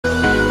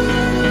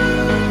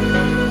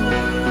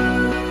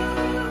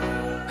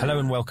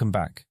welcome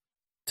back.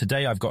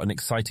 Today I've got an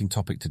exciting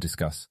topic to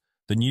discuss,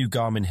 the new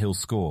Garmin Hill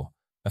Score,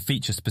 a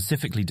feature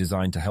specifically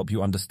designed to help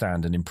you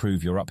understand and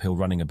improve your uphill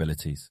running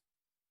abilities.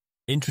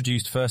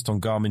 Introduced first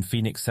on Garmin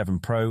Fenix 7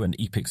 Pro and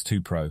Epix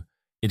 2 Pro,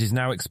 it is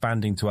now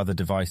expanding to other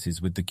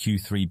devices with the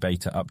Q3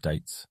 beta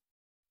updates.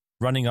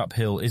 Running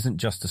uphill isn't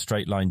just a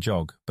straight-line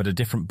jog, but a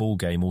different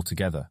ballgame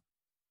altogether.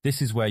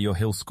 This is where your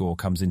Hill Score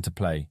comes into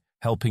play,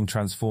 helping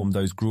transform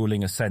those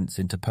grueling ascents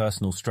into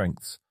personal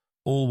strengths,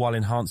 all while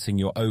enhancing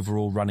your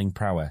overall running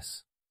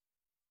prowess.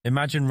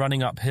 Imagine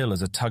running uphill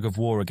as a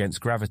tug-of-war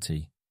against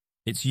gravity.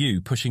 It's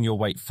you pushing your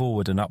weight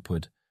forward and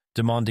upward,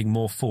 demanding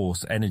more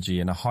force, energy,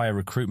 and a higher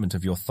recruitment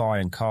of your thigh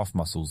and calf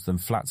muscles than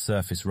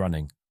flat-surface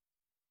running.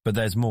 But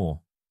there's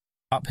more.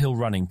 Uphill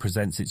running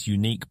presents its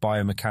unique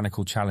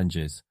biomechanical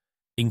challenges: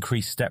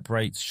 increased step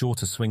rates,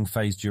 shorter swing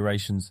phase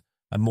durations,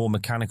 and more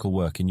mechanical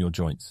work in your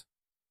joints.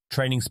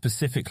 Training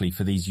specifically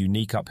for these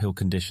unique uphill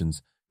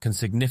conditions can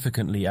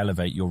significantly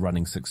elevate your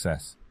running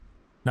success.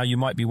 Now you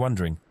might be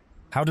wondering,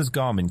 how does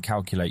Garmin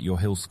calculate your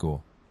Hill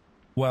Score?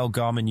 Well,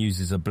 Garmin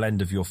uses a blend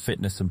of your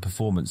fitness and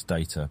performance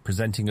data,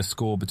 presenting a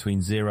score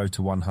between 0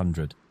 to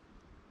 100.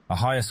 A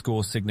higher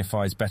score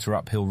signifies better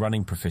uphill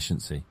running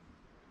proficiency.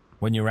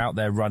 When you're out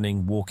there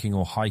running, walking,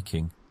 or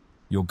hiking,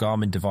 your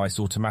Garmin device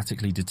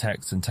automatically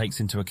detects and takes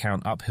into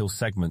account uphill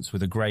segments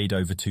with a grade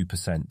over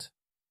 2%.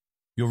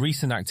 Your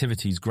recent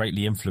activities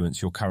greatly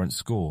influence your current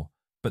score,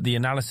 but the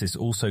analysis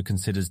also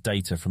considers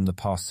data from the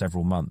past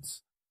several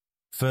months.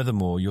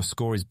 Furthermore, your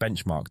score is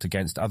benchmarked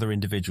against other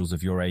individuals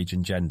of your age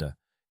and gender,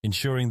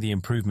 ensuring the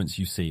improvements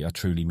you see are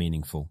truly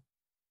meaningful.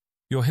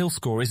 Your Hill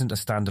Score isn't a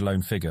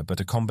standalone figure, but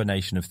a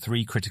combination of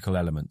three critical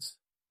elements: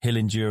 hill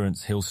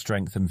endurance, hill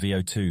strength, and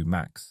VO2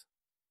 max.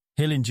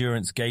 Hill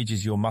endurance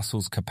gauges your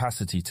muscles'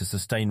 capacity to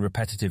sustain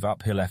repetitive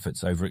uphill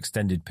efforts over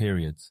extended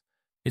periods.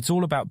 It's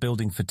all about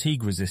building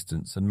fatigue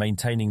resistance and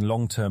maintaining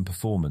long-term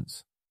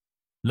performance.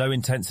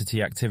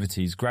 Low-intensity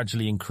activities,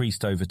 gradually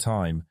increased over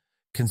time,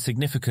 can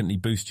significantly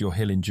boost your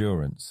hill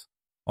endurance.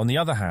 On the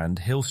other hand,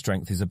 hill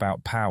strength is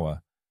about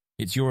power.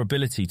 It's your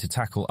ability to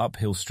tackle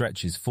uphill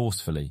stretches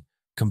forcefully,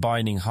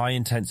 combining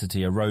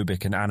high-intensity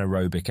aerobic and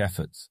anaerobic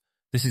efforts.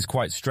 This is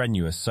quite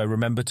strenuous, so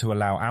remember to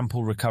allow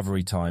ample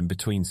recovery time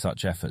between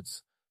such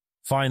efforts.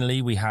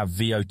 Finally, we have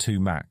VO2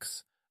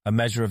 max, a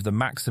measure of the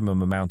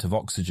maximum amount of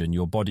oxygen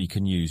your body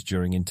can use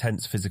during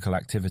intense physical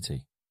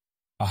activity.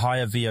 A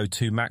higher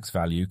VO2 max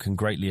value can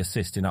greatly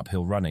assist in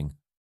uphill running.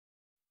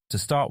 To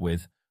start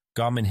with,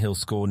 Garmin Hill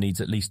Score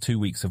needs at least 2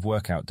 weeks of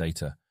workout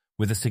data,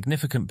 with a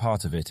significant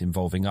part of it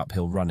involving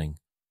uphill running.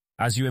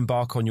 As you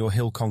embark on your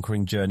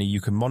hill-conquering journey, you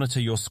can monitor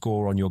your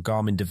score on your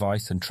Garmin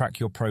device and track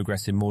your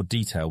progress in more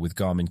detail with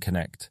Garmin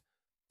Connect.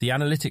 The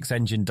analytics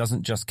engine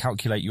doesn't just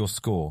calculate your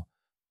score,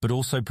 but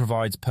also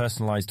provides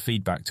personalized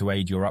feedback to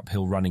aid your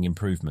uphill running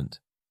improvement.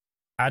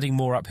 Adding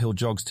more uphill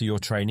jogs to your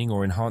training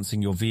or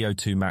enhancing your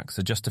VO2 max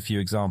are just a few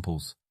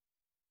examples.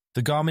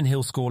 The Garmin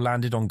Hill Score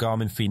landed on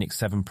Garmin Fenix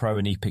 7 Pro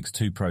and Epix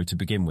 2 Pro to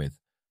begin with,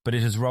 but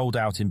it has rolled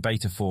out in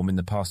beta form in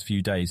the past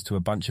few days to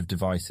a bunch of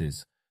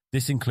devices.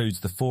 This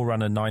includes the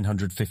Forerunner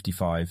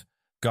 955,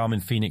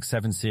 Garmin Fenix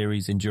 7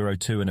 Series, Enduro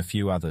 2 and a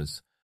few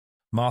others.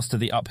 Master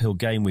the uphill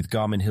game with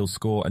Garmin Hill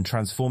Score and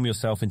transform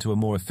yourself into a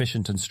more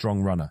efficient and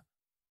strong runner.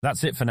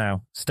 That's it for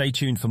now. Stay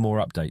tuned for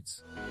more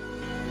updates.